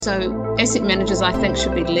So asset managers, I think,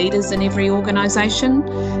 should be leaders in every organisation,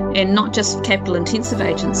 and not just capital-intensive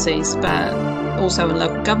agencies, but also in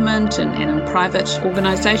local government and in private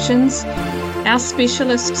organisations. Our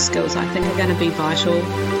specialist skills, I think, are going to be vital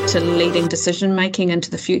to leading decision-making into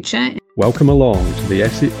the future. Welcome along to the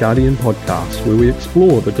Asset Guardian podcast, where we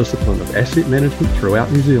explore the discipline of asset management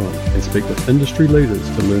throughout New Zealand and speak with industry leaders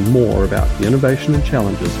to learn more about the innovation and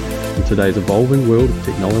challenges in today's evolving world of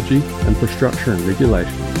technology, infrastructure and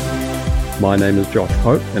regulation. My name is Josh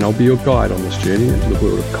Pope, and I'll be your guide on this journey into the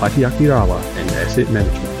world of kaitiaki rawa and asset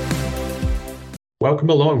management. Welcome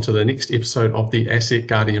along to the next episode of the Asset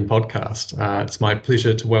Guardian podcast. It's my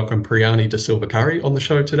pleasure to welcome Priyani de Silva-Currie on the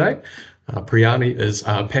show today. Priyani is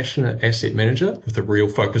a passionate asset manager with a real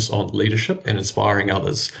focus on leadership and inspiring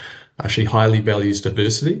others. She highly values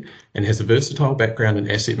diversity and has a versatile background in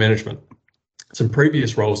asset management. Some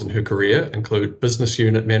previous roles in her career include business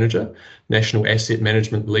unit manager, national asset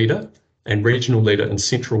management leader, and regional leader in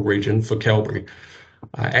Central Region for Calgary,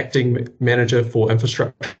 acting manager for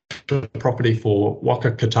infrastructure property for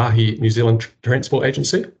Waka Kotahi New Zealand Transport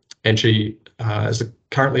Agency, and she is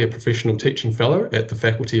currently a professional teaching fellow at the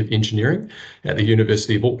Faculty of Engineering at the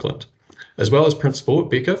University of Auckland, as well as principal at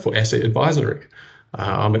Becca for Asset Advisory.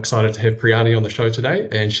 I'm excited to have Priyani on the show today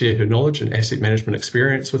and share her knowledge and asset management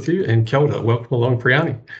experience with you. And kia ora, welcome along,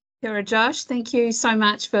 Priyani. Kia ora, Josh. Thank you so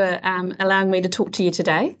much for allowing me to talk to you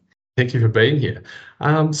today. Thank you for being here.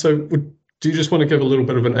 Do you just want to give a little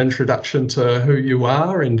bit of an introduction to who you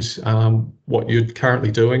are and what you're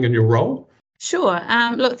currently doing in your role? Sure.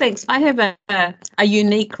 Look, thanks. I have a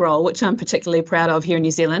unique role, which I'm particularly proud of here in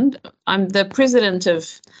New Zealand. I'm the president of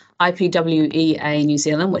IPWEA New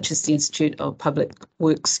Zealand, which is the Institute of Public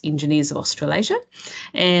Works Engineers of Australasia.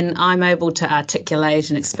 And I'm able to articulate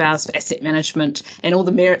and espouse asset management and all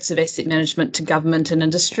the merits of asset management to government and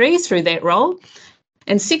industry through that role.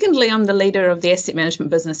 And secondly, I'm the leader of the asset management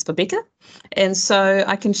business for Becca. And so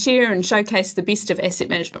I can share and showcase the best of asset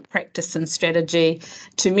management practice and strategy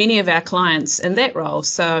to many of our clients in that role.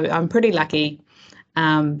 So I'm pretty lucky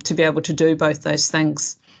to be able to do both those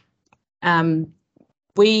things.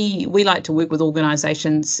 We like to work with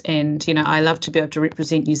organisations, and I love to be able to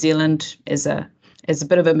represent New Zealand as a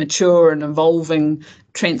bit of a mature and evolving,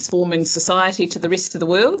 transforming society to the rest of the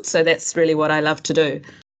world. So that's really what I love to do.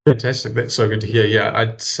 Fantastic. That's so good to hear. Yeah,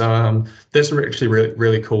 it's that's actually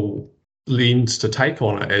really cool lens to take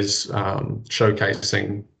on it, as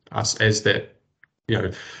showcasing us as that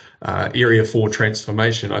area for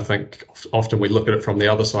transformation. I think often we look at it from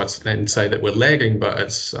the other side and say that we're lagging, but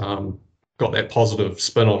it's got that positive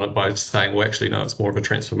spin on it by saying, well, actually, no, it's more of a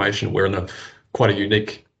transformation. We're in quite a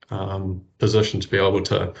unique position to be able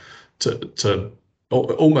to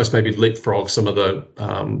almost maybe leapfrog some of the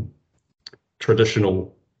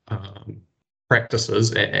traditional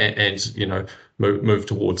practices and move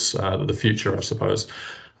towards the future, I suppose.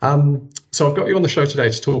 So I've got you on the show today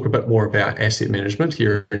to talk a bit more about asset management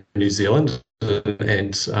here in New Zealand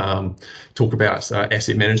and talk about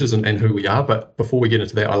asset managers and who we are. But before we get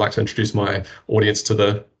into that, I'd like to introduce my audience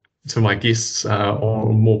to my guests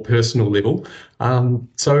on a more personal level.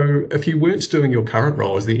 So if you weren't doing your current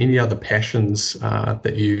role, is there any other passions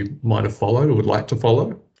that you might have followed or would like to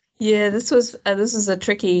follow? Yeah, this is a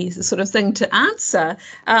tricky sort of thing to answer.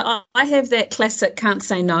 I have that classic can't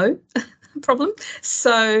say no problem.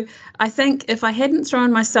 So I think if I hadn't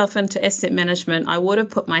thrown myself into asset management, I would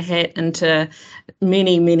have put my hat into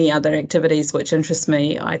many, many other activities which interest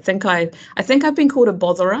me. I think I've been called a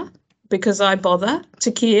botherer because I bother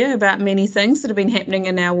to care about many things that have been happening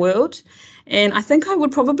in our world. And I think I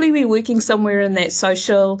would probably be working somewhere in that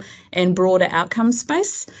social and broader outcome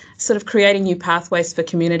space, sort of creating new pathways for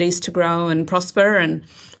communities to grow and prosper and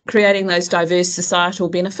creating those diverse societal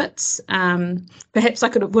benefits. Perhaps I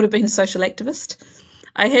would have been a social activist.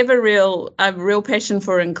 I have a real passion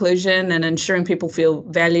for inclusion and ensuring people feel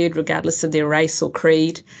valued regardless of their race or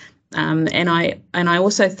creed. And I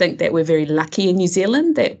also think that we're very lucky in New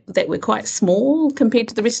Zealand that we're quite small compared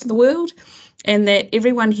to the rest of the world, and that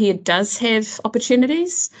everyone here does have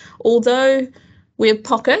opportunities. Although we have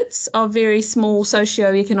pockets of very small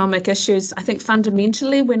socioeconomic issues, I think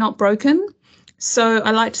fundamentally we're not broken. So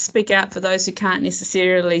I like to speak out for those who can't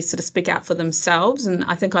necessarily sort of speak out for themselves, and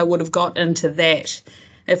I think I would have got into that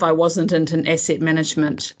if I wasn't into asset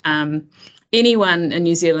management. Anyone in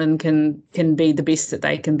New Zealand can be the best that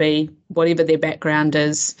they can be, whatever their background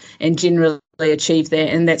is, and generally achieve that.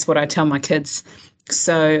 And that's what I tell my kids.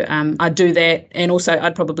 So I'd do that, and also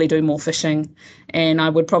I'd probably do more fishing, and I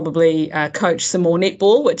would probably coach some more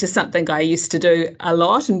netball, which is something I used to do a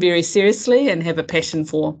lot and very seriously and have a passion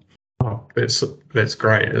for. Oh, that's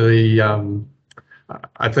great.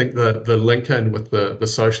 I think the link in with the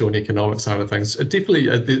social and economic side of things, it definitely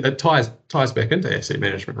it ties back into asset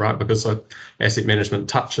management, right? Because asset management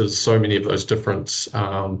touches so many of those different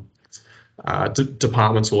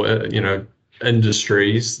departments or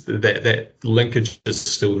industries. That linkage is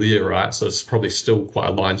still there, right? So it's probably still quite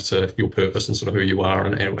aligned to your purpose and sort of who you are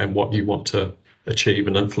and what you want to achieve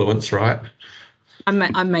and influence, right?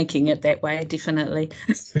 I'm making it that way, definitely.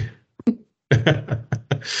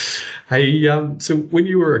 Hey, so when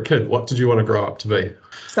you were a kid, what did you want to grow up to be?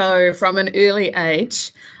 So from an early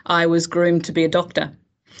age, I was groomed to be a doctor.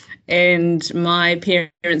 And my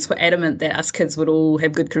parents were adamant that us kids would all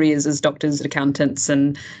have good careers as doctors, accountants,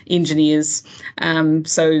 and engineers.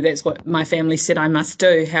 So that's what my family said I must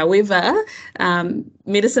do. However,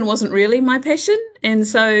 medicine wasn't really my passion. And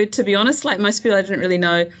so, to be honest, like most people, I didn't really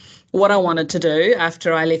know what I wanted to do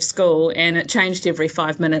after I left school, and it changed every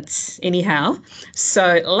 5 minutes anyhow.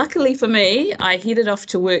 So luckily for me, I headed off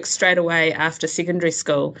to work straight away after secondary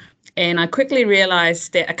school. And I quickly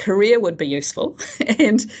realised that a career would be useful.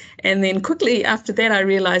 and then quickly after that, I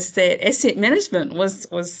realised that asset management was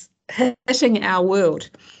hitting our world.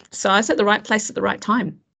 So I was at the right place at the right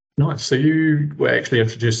time. Nice. So you were actually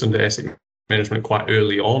introduced into asset management quite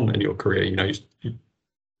early on in your career.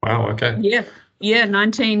 Wow, okay. Yeah,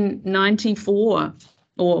 1994.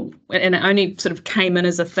 And it only sort of came in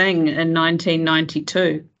as a thing in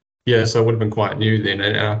 1992. Yeah, so it would have been quite new then.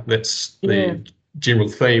 And that's the general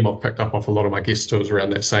theme I've picked up off a lot of my guest tours around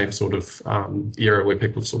that same sort of era where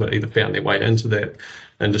people sort of either found their way into that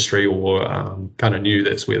industry or kind of knew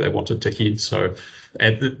that's where they wanted to head. So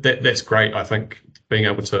that's great, I think, being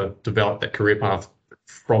able to develop that career path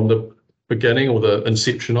from the beginning or the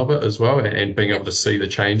inception of it as well, and being able to see the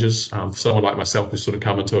changes. Someone like myself who's sort of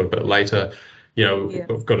come into it a bit later,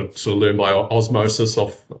 I've got to sort of learn by osmosis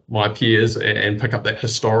of my peers and pick up that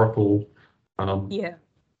historical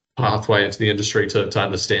pathway into the industry to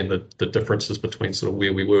understand the differences between sort of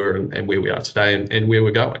where we were and where we are today and where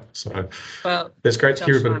we're going. So that's great to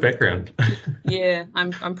hear a bit of background. Yeah,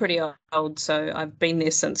 I'm pretty old, so I've been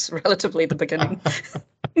there since relatively the beginning.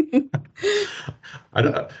 I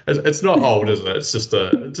know, it's not old, is it? It's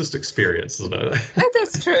just experience, isn't it?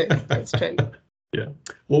 That's true. That's true. Yeah.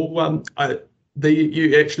 Well,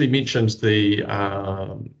 you actually mentioned the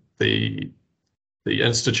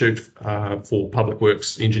Institute for Public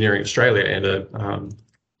Works Engineering Australia, and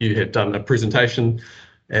you had done a presentation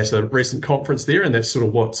at a recent conference there, and that's sort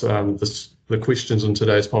of what the questions in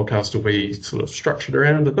today's podcast will be sort of structured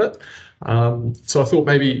around a bit. So I thought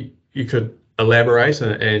maybe you could elaborate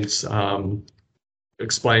and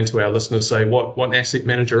explain to our listeners, say what an asset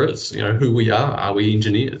manager is, who we are we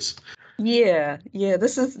engineers? Yeah,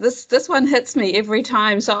 this one hits me every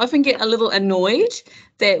time. So I often get a little annoyed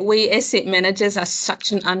that we asset managers are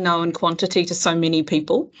such an unknown quantity to so many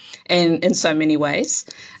people and in so many ways.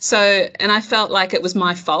 And I felt like it was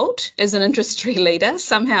my fault as an industry leader.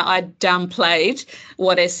 Somehow I downplayed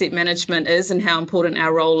what asset management is and how important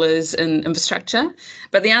our role is in infrastructure.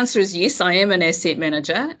 But the answer is yes, I am an asset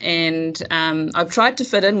manager, and I've tried to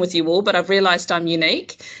fit in with you all, but I've realised I'm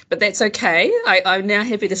unique. But that's okay. I'm now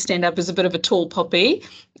happy to stand up as a bit of a tall poppy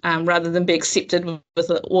rather than be accepted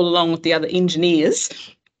all along with the other engineers.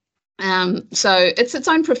 So it's its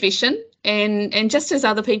own profession, and just as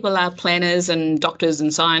other people are planners and doctors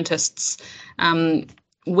and scientists,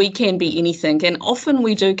 we can be anything, and often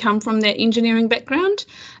we do come from that engineering background.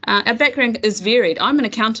 Our background is varied. I'm an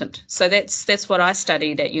accountant, so that's what I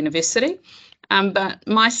studied at university. But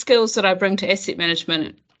my skills that I bring to asset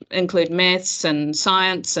management include maths and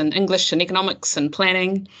science and English and economics and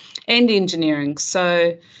planning and engineering.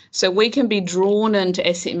 So we can be drawn into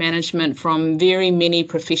asset management from very many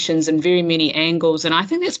professions and very many angles, and I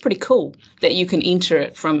think that's pretty cool that you can enter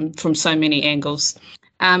it from so many angles.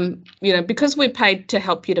 Because we're paid to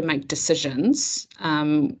help you to make decisions,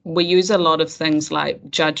 we use a lot of things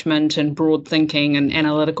like judgment and broad thinking and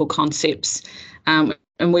analytical concepts. And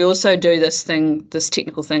we also do this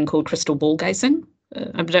technical thing called crystal ball gazing.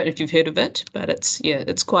 I don't know if you've heard of it, but it's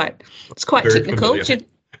quite very technical.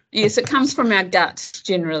 Yes, it comes from our gut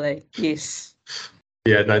generally. Yes.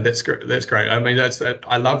 Yeah, no, that's great. That's great. I mean,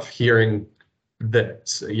 I love hearing that,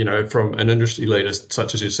 from an industry leader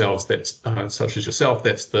such as yourselves, that's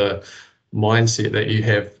the mindset that you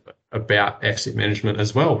have about asset management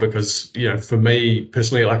as well. Because, for me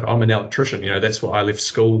personally, like I'm an electrician, that's why I left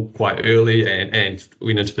school quite early and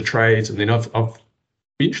went into the trades. And then I've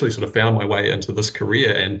eventually sort of found my way into this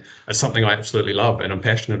career, and it's something I absolutely love and I'm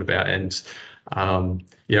passionate about. And,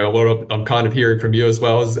 what I'm kind of hearing from you as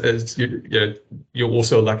well is you're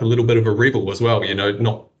also like a little bit of a rebel as well,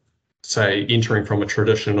 not say entering from a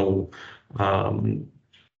traditional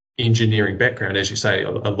engineering background. As you say,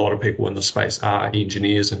 a lot of people in the space are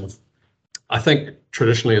engineers, and I think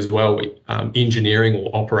traditionally as well, engineering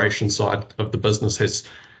or operations side of the business has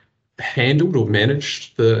handled or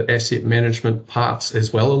managed the asset management parts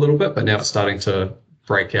as well a little bit, but now it's starting to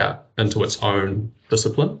break out into its own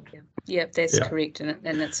discipline. Yeah, that's correct, and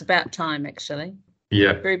it's about time, actually.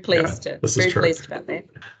 Yeah, very pleased about that.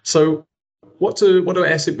 So what do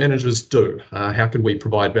asset managers do? How can we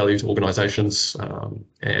provide value to organisations to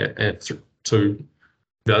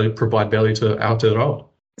provide value to Aotearoa?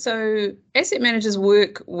 So asset managers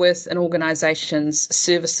work with an organisation's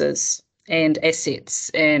services and assets,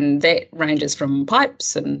 and that ranges from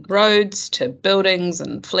pipes and roads to buildings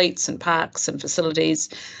and fleets and parks and facilities,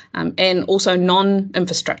 and also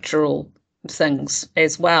non-infrastructural things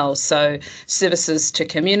as well. So services to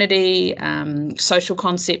community, social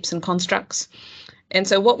concepts and constructs. And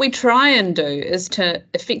so what we try and do is to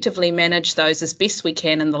effectively manage those as best we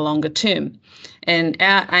can in the longer term. And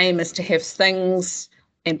our aim is to have things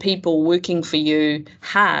and people working for you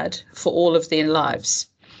hard for all of their lives.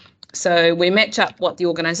 So we match up what the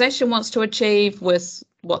organisation wants to achieve with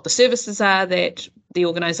what the services are that the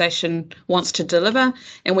organisation wants to deliver,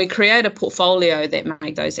 and we create a portfolio that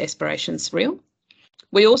make those aspirations real.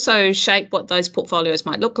 We also shape what those portfolios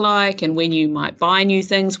might look like, and when you might buy new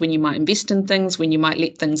things, when you might invest in things, when you might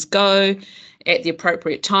let things go at the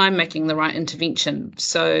appropriate time, making the right intervention.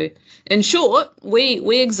 So in short,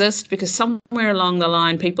 we exist because somewhere along the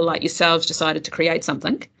line, people like yourselves decided to create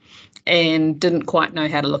something and didn't quite know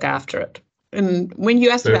how to look after it. And when you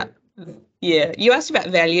asked about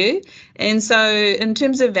value. And so in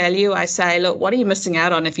terms of value, I say, look, what are you missing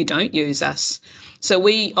out on if you don't use us? So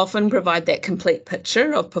we often provide that complete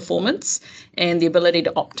picture of performance and the ability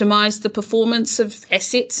to optimize the performance of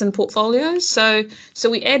assets and portfolios. So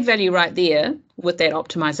we add value right there with that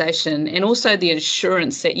optimization, and also the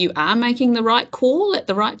assurance that you are making the right call at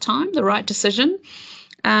the right time, the right decision.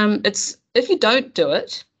 If you don't do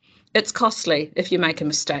it, it's costly if you make a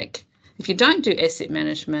mistake. If you don't do asset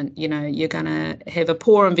management, you're going to have a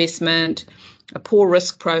poor investment, a poor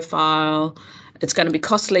risk profile. It's going to be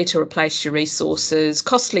costly to replace your resources,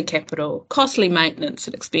 costly capital, costly maintenance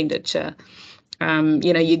and expenditure.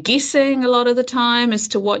 You're guessing a lot of the time as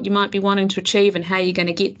to what you might be wanting to achieve and how you're going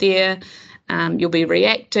to get there. You'll be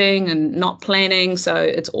reacting and not planning. So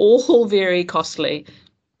it's all very costly.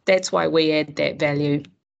 That's why we add that value.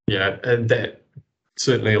 Yeah, and that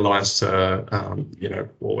certainly aligns to,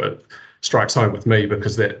 it strikes home with me,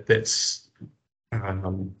 because that's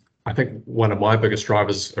I think one of my biggest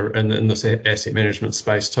drivers in this asset management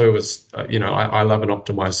space too is, I love an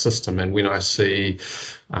optimized system. And when I see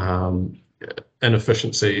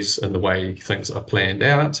inefficiencies in the way things are planned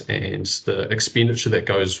out and the expenditure that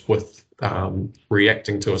goes with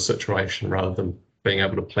reacting to a situation rather than being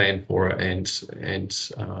able to plan for it and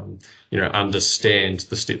understand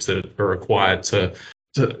the steps that are required to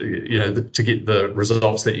get the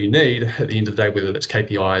results that you need at the end of the day, whether that's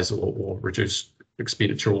KPIs or reduced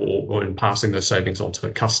expenditure or in passing those savings on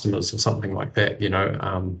to customers or something like that.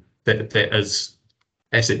 That is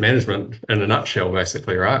asset management in a nutshell,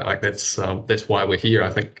 basically, right? Like that's why we're here.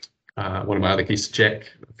 I think one of my other guests,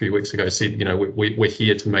 Jack, a few weeks ago said, we're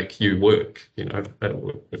here to make you work, or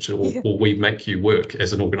we make you work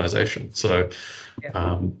as an organisation. So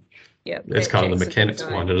that's kind of the mechanics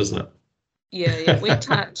behind it, isn't it? Yeah.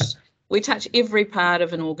 We touch every part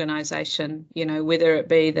of an organisation, whether it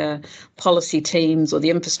be the policy teams or the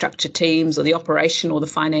infrastructure teams or the operation or the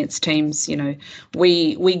finance teams.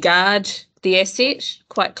 We guard the asset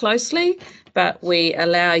quite closely, but we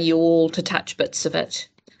allow you all to touch bits of it.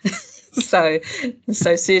 So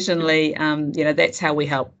certainly, that's how we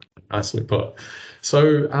help. Nicely put.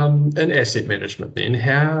 So in asset management then,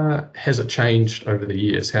 how has it changed over the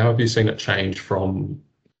years? How have you seen it change from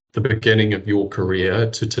the beginning of your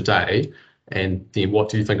career to today? And then what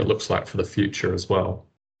do you think it looks like for the future as well?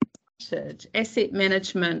 Asset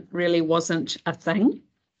management really wasn't a thing.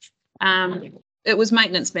 It was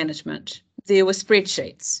maintenance management. There were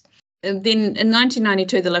spreadsheets. And then in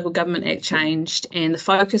 1992, the Local Government Act changed and the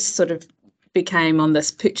focus sort of became on this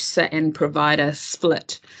purchaser and provider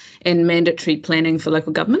split and mandatory planning for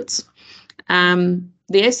local governments.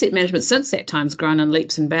 The asset management since that time has grown in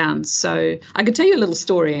leaps and bounds. So I could tell you a little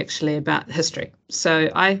story actually about history. So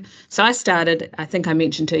I started, I think I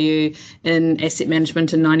mentioned to you, in asset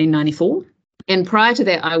management in 1994. And prior to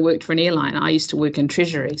that, I worked for an airline. I used to work in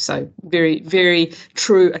treasury, so very, very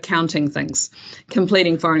true accounting things,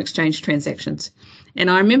 completing foreign exchange transactions. And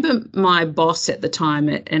I remember my boss at the time,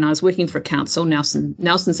 and I was working for a council,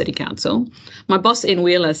 Nelson City Council. My boss, Ian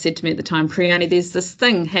Wheeler, said to me at the time, Priyani, there's this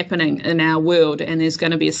thing happening in our world, and there's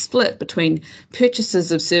going to be a split between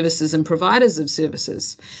purchasers of services and providers of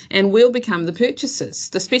services. And we'll become the purchasers,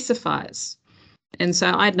 the specifiers. And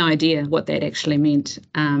so I had no idea what that actually meant.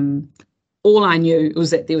 All I knew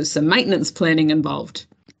was that there was some maintenance planning involved.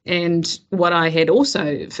 And what I had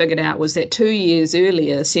also figured out was that 2 years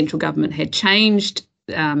earlier, central government had changed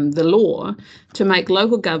the law to make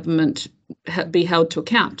local government be held to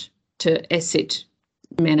account to asset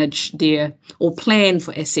manage or plan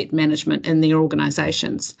for asset management in their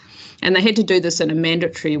organisations. And they had to do this in a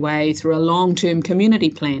mandatory way through a long-term community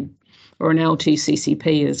plan, or an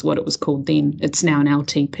LTCCP is what it was called then. It's now an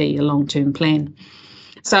LTP, a long-term plan.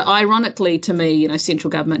 So ironically to me,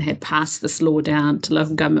 central government had passed this law down to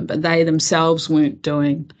local government, but they themselves weren't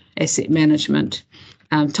doing asset management.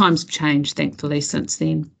 Times have changed, thankfully, since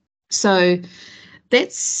then. So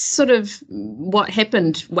that's sort of what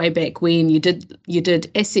happened way back when. You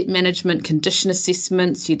did asset management condition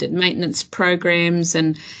assessments, you did maintenance programs,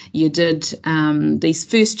 and you did these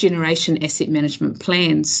first generation asset management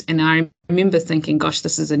plans. And I remember thinking, gosh,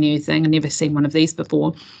 this is a new thing. I've never seen one of these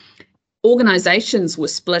before. Organisations were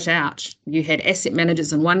split out. You had asset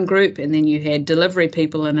managers in one group, and then you had delivery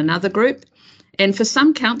people in another group. And for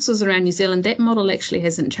some councils around New Zealand, that model actually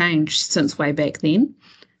hasn't changed since way back then.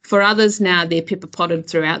 For others now, they're pepper-potted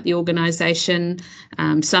throughout the organisation.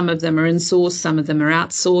 Some of them are insourced, some of them are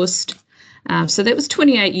outsourced. So that was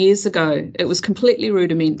 28 years ago. It was completely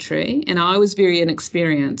rudimentary, and I was very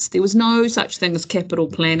inexperienced. There was no such thing as capital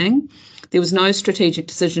planning. There was no strategic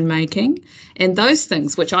decision making. And those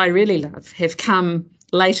things, which I really love, have come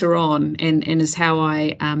later on and is how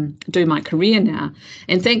I do my career now.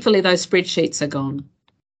 And thankfully, those spreadsheets are gone,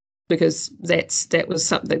 because that was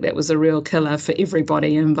something that was a real killer for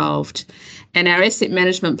everybody involved. And our asset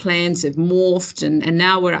management plans have morphed, and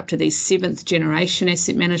now we're up to these 7th generation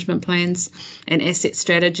asset management plans and asset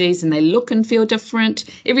strategies, and they look and feel different.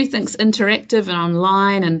 Everything's interactive and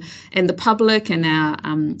online, and the public and our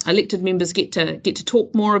elected members get to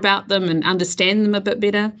talk more about them and understand them a bit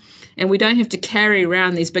better. And we don't have to carry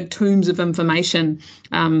around these big tombs of information,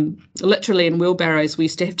 literally in wheelbarrows. We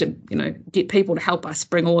used to have to, get people to help us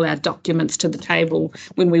bring all our documents to the table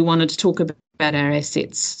when we wanted to talk about our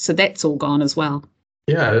assets. So that's all gone as well.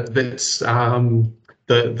 Yeah, that's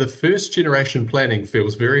the first generation planning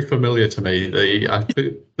feels very familiar to me.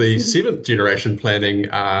 The 7th generation planning,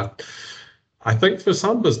 I think for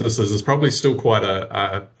some businesses is probably still quite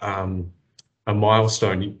a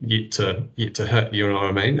milestone yet to hit. You know what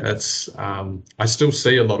I mean? It's I still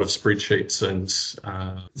see a lot of spreadsheets and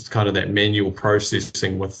it's kind of that manual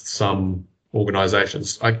processing with some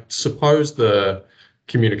organisations. I suppose the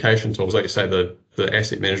communication tools, like you say, the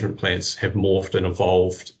asset management plans have morphed and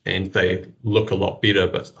evolved, and they look a lot better.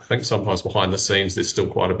 But I think sometimes behind the scenes, there's still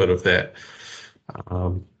quite a bit of that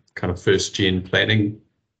kind of first gen planning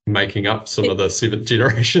making up some of the 7th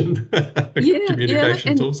generation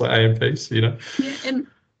communication tools like AMPs, Yeah, and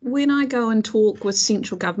when I go and talk with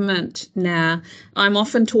central government now, I'm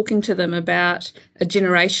often talking to them about a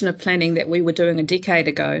generation of planning that we were doing a decade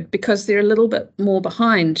ago, because they're a little bit more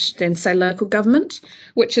behind than, say, local government,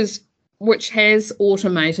 which has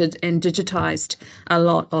automated and digitised a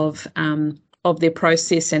lot of their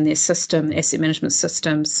process and their system, asset management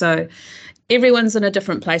system. So everyone's in a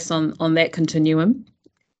different place on that continuum.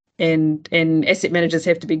 And asset managers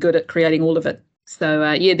have to be good at creating all of it. So,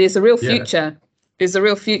 there's a real future. There's a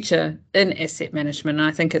real future in asset management, and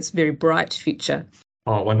I think it's a very bright future.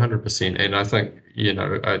 Oh, 100%. And I think,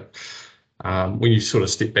 when you sort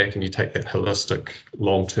of step back and you take that holistic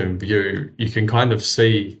long-term view, you can kind of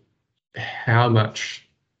see how much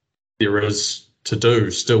there is to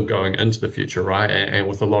do still going into the future, right? And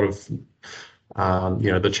with a lot of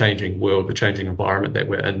the changing world, the changing environment that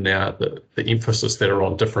we're in now, the emphasis that are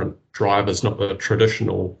on different drivers, not the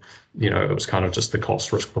traditional, it was kind of just the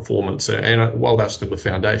cost, risk, performance. And while that's still the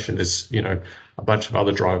foundation, there's, a bunch of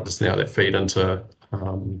other drivers now that feed into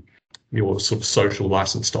your sort of social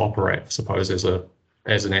license to operate, I suppose, as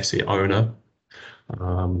an asset owner.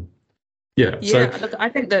 Look, I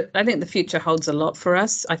think the future holds a lot for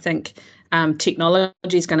us. I think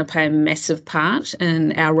technology is going to play a massive part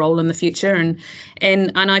in our role in the future,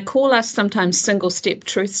 and I call us sometimes single-step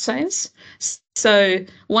truth sayers. So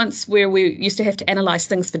once where we used to have to analyse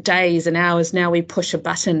things for days and hours, now we push a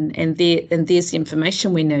button and there's the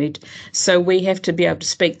information we need. So we have to be able to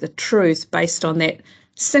speak the truth based on that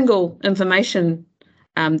single information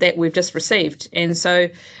that we've just received. And so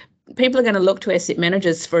people are going to look to asset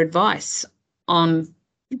managers for advice on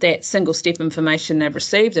that single step information they've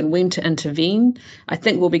received and when to intervene. I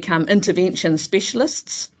think we'll become intervention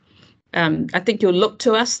specialists. I think you'll look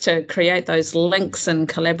to us to create those links and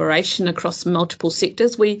collaboration across multiple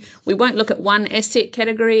sectors. We won't look at one asset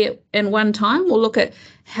category in one time. We'll look at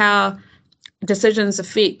how decisions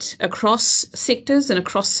affect across sectors and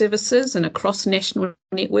across services and across national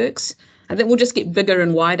networks. I think we'll just get bigger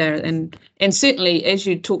and wider. And certainly, as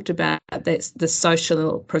you talked about, that's the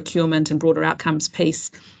social procurement and broader outcomes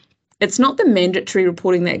piece. It's not the mandatory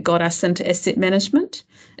reporting that got us into asset management.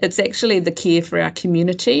 It's actually the care for our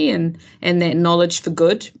community and that knowledge for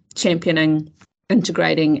good, championing,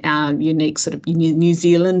 integrating our unique sort of New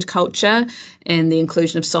Zealand culture and the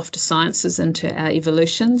inclusion of softer sciences into our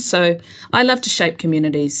evolution. So I love to shape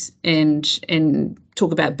communities and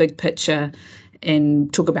talk about big picture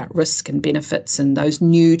and talk about risk and benefits and those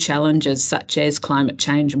new challenges such as climate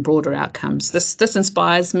change and broader outcomes. This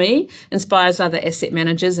inspires me, inspires other asset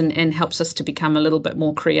managers and helps us to become a little bit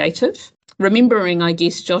more creative. Remembering, I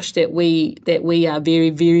guess, Josh, that we are very,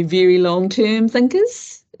 very, very long-term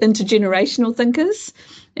thinkers, intergenerational thinkers.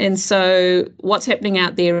 And so what's happening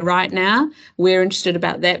out there right now, we're interested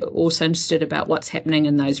about that, but also interested about what's happening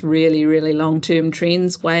in those really, really long-term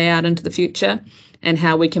trends way out into the future and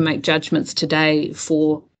how we can make judgments today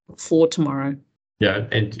for tomorrow. Yeah,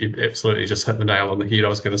 and you absolutely just hit the nail on the head. I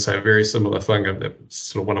was going to say a very similar thing.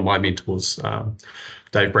 Sort of one of my mentors,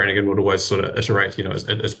 Dave Brannigan, would always sort of iterate,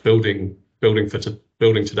 it's building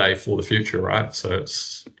today for the future, right? So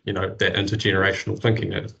it's, that intergenerational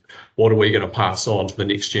thinking. What are we going to pass on to the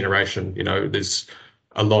next generation? There's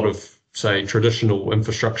a lot of, say, traditional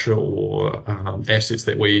infrastructure or assets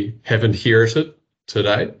that we have inherited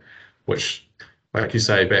today, which, like you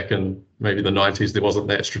say, back in maybe the 90s, there wasn't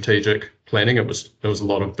that strategic planning. It was a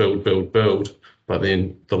lot of build, but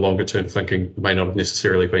then the longer term thinking may not have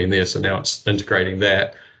necessarily been there. So now it's integrating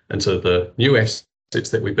that into the new assets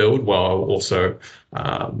that we build while also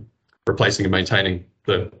replacing and maintaining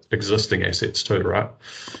the existing assets too, right?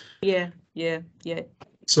 Yeah.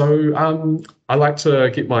 So I like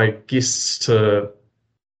to get my guests to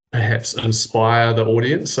perhaps inspire the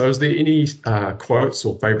audience. So is there any quotes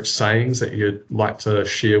or favourite sayings that you'd like to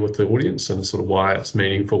share with the audience and sort of why it's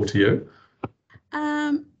meaningful to you?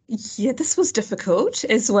 Yeah, this was difficult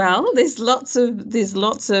as well. There's lots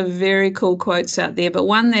of very cool quotes out there, but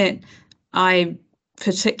one that I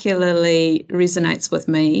particularly resonates with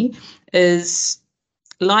me is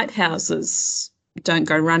lighthouses don't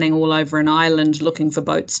go running all over an island looking for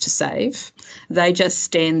boats to save. They just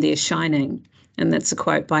stand there shining. And that's a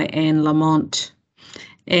quote by Anne Lamont.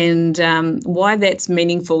 And why that's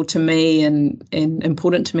meaningful to me and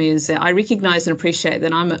important to me is that I recognise and appreciate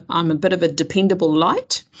that I'm a bit of a dependable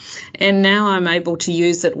light, and now I'm able to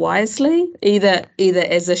use it wisely, either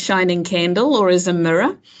as a shining candle or as a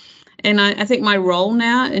mirror. And I think my role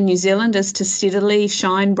now in New Zealand is to steadily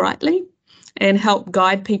shine brightly and help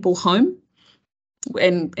guide people home.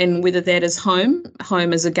 And whether that is home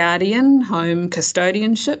as a guardian, home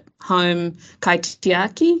custodianship, home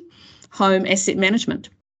kaitiaki, home asset management.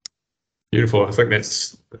 Beautiful. I think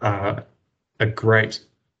that's a great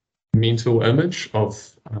mental image of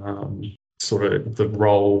sort of the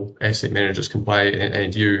role asset managers can play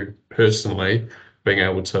and you personally being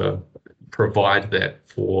able to provide that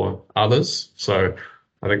for others. So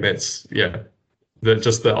I think that's,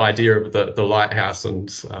 just the idea of the lighthouse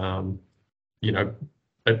and,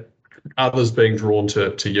 others being drawn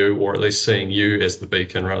to you, or at least seeing you as the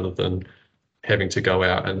beacon rather than having to go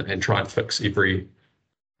out and try and fix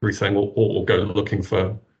everything or go looking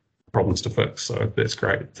for problems to fix. So that's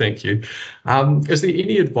great. Thank you. Is there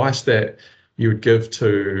any advice that you would give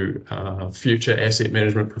to future asset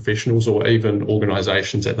management professionals or even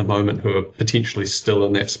organisations at the moment who are potentially still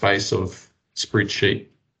in that space of spreadsheet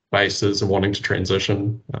bases and wanting to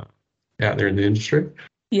transition out there in the industry?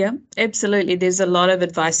 Yeah, absolutely. There's a lot of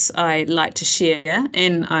advice I like to share,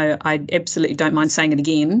 and I absolutely don't mind saying it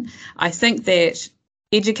again. I think that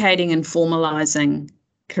educating and formalising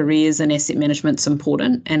careers in asset management is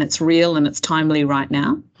important, and it's real and it's timely right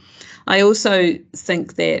now. I also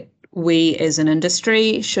think that we as an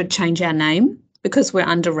industry should change our name because we're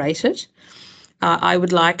underrated. I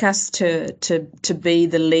would like us to be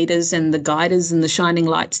the leaders and the guiders and the shining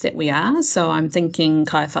lights that we are. So I'm thinking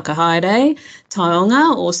kai whakahaere,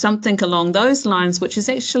 taonga, or something along those lines, which is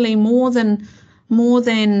actually more than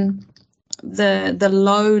the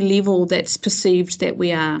low level that's perceived that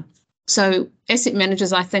we are. So asset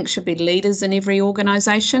managers, I think, should be leaders in every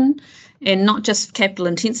organisation, and not just capital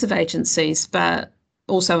intensive agencies, but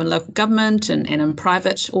also in local government and in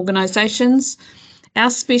private organisations. Our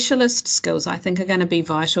specialist skills, I think, are going to be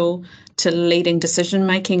vital to leading decision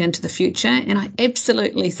making into the future. And I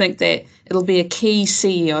absolutely think that it'll be a key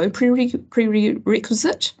CEO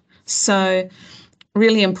prerequisite. So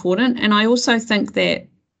really important. And I also think that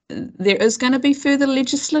there is going to be further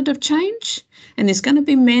legislative change, and there's going to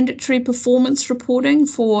be mandatory performance reporting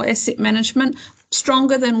for asset management,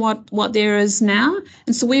 stronger than what there is now.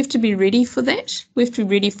 And so we have to be ready for that. We have to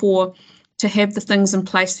be ready to have the things in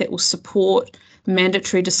place that will support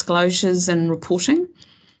mandatory disclosures and reporting.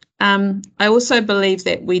 I also believe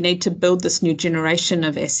that we need to build this new generation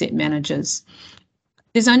of asset managers.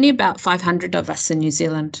 There's only about 500 of us in New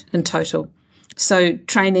Zealand in total. So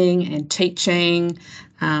training and teaching,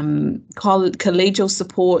 collegial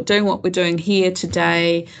support, doing what we're doing here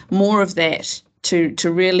today, more of that to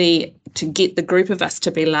really to get the group of us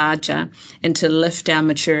to be larger and to lift our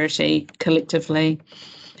maturity collectively.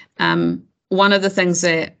 One of the things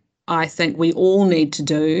that I think we all need to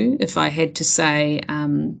do, if I had to say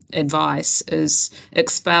advice, is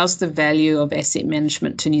espouse the value of asset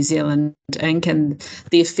management to New Zealand Inc. and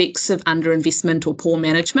the effects of underinvestment or poor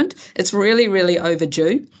management. It's really, really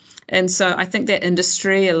overdue. And so I think that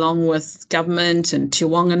industry, along with government and Te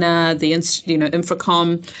Wangana, the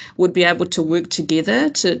Infracom, would be able to work together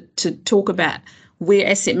to talk about where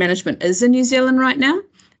asset management is in New Zealand right now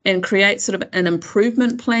and create sort of an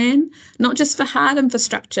improvement plan, not just for hard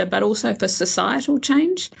infrastructure, but also for societal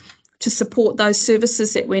change to support those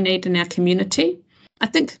services that we need in our community. I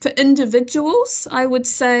think for individuals, I would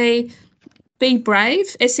say be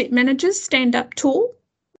brave. Asset managers, stand up tall,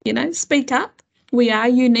 speak up. We are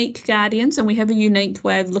unique guardians and we have a unique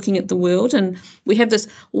way of looking at the world, and we have this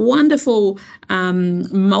wonderful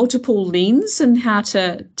multiple lens in how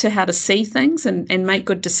to see things and make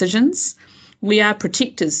good decisions. We are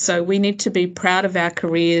protectors, so we need to be proud of our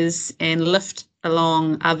careers and lift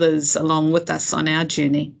along others along with us on our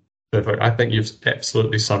journey. Perfect. I think you've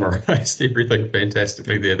absolutely summarised everything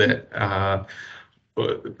fantastically there.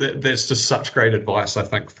 That's just such great advice, I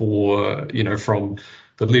think, for, from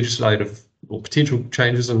the legislative or potential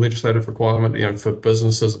changes in legislative requirement, for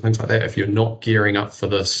businesses and things like that. If you're not gearing up for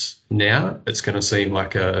this now, it's going to seem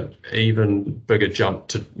like a even bigger jump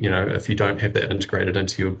to, if you don't have that integrated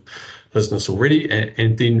into your business already.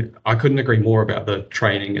 And then I couldn't agree more about the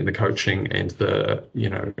training and the coaching and the,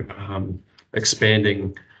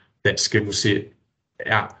 expanding that skill set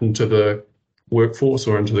out into the workforce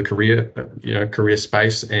or into the career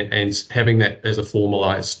space and having that as a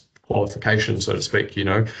formalized qualification, so to speak,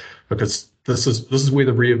 because this is where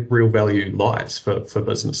the real value lies for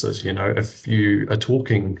businesses. If you are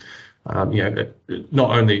talking,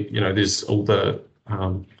 not only, there's all the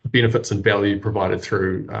benefits and value provided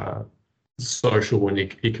through social and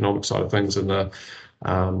economic side of things and the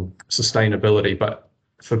sustainability, but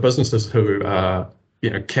for businesses who are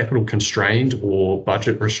capital constrained or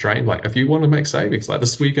budget restrained, like if you want to make savings, like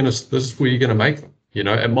this is where you're gonna make them.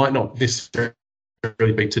 It might not necessarily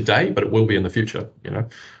be today, but it will be in the future.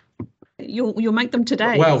 You'll make them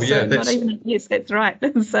today. Well, yeah, yes, that's right.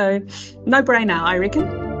 So no brainer, I reckon.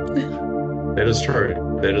 That is true.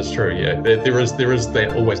 Yeah, there is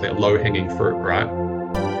that always that low hanging fruit, right?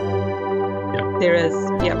 Yeah. There is.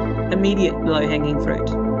 Yep. Immediate low hanging fruit.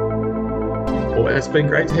 Well, it's been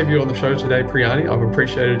great to have you on the show today, Priyani. I've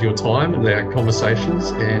appreciated your time and our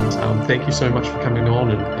conversations, and thank you so much for coming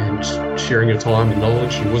on and sharing your time and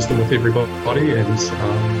knowledge and wisdom with everybody. And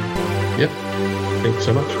thank you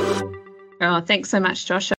so much. Oh, thanks so much,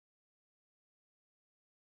 Josh.